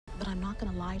I'm not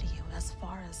gonna lie to you as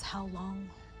far as how long,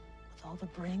 with all the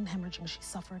brain hemorrhaging she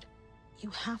suffered, you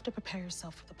have to prepare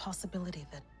yourself for the possibility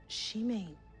that she may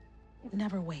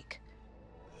never wake.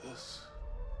 This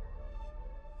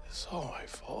is all my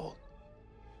fault.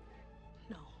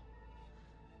 No.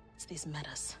 It's these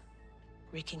metas,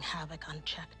 wreaking havoc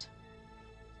unchecked.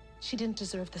 She didn't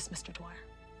deserve this, Mr. Dwyer.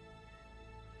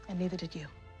 And neither did you.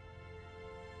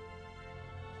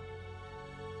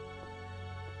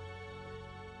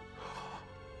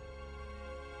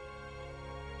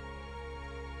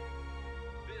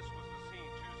 This was the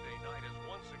scene Tuesday night as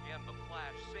once again the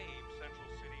Flash saved Central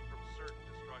City from certain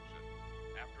destruction.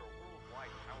 After a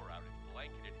worldwide power outage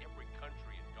blanketed every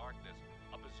country in darkness,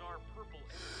 a bizarre purple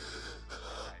energy filled the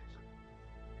skies.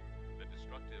 The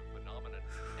destructive phenomenon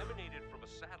emanated from a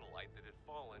satellite that had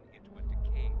fallen into a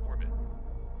decaying orbit.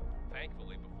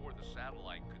 Thankfully, before the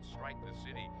satellite could strike the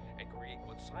city and create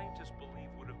what scientists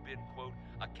believe would have been, quote,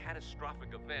 a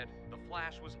catastrophic event, the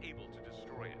Flash was able to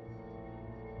destroy it.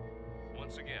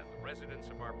 Once again, the residents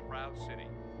of our proud city,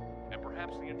 and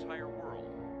perhaps the entire world,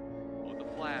 owe the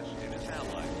Flash and his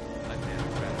allies a debt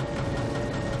of gratitude.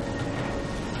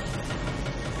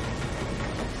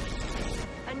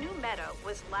 A new Meta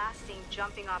was last seen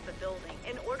jumping off a building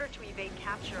in order to evade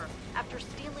capture after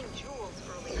stealing jewels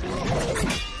earlier.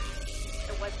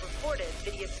 It was reported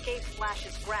that he escaped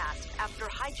Flash's grasp after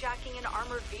hijacking an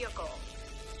armored vehicle.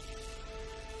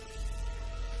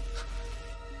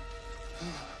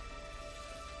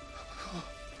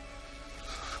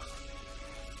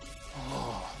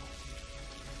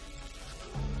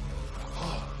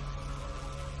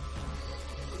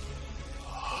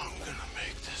 I'm gonna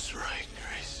make this right,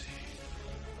 Gracie.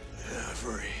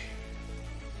 Every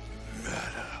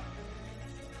Meta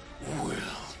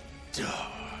will die.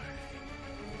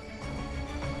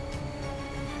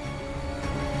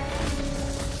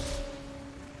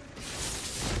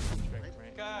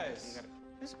 Guys,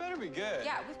 this better be good.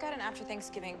 Yeah, we've got an after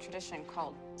Thanksgiving tradition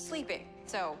called sleeping.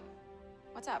 So,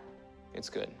 what's up? It's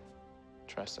good.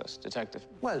 Trust us, Detective.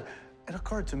 Well, it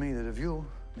occurred to me that if you,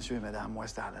 Monsieur and Madame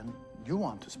West Allen, you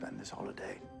want to spend this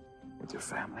holiday with your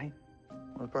family,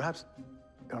 well, perhaps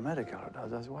your medical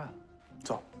does as well.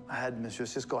 So I had Monsieur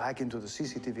Cisco hack into the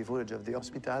CCTV footage of the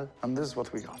hospital, and this is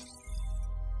what we got.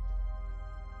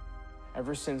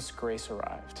 Ever since Grace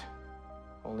arrived,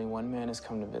 only one man has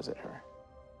come to visit her.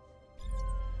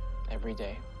 Every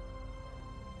day,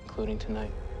 including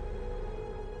tonight.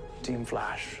 Team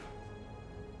Flash,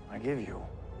 I give you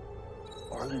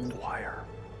Orlin Dwyer,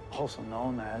 also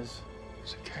known as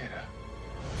Cicada.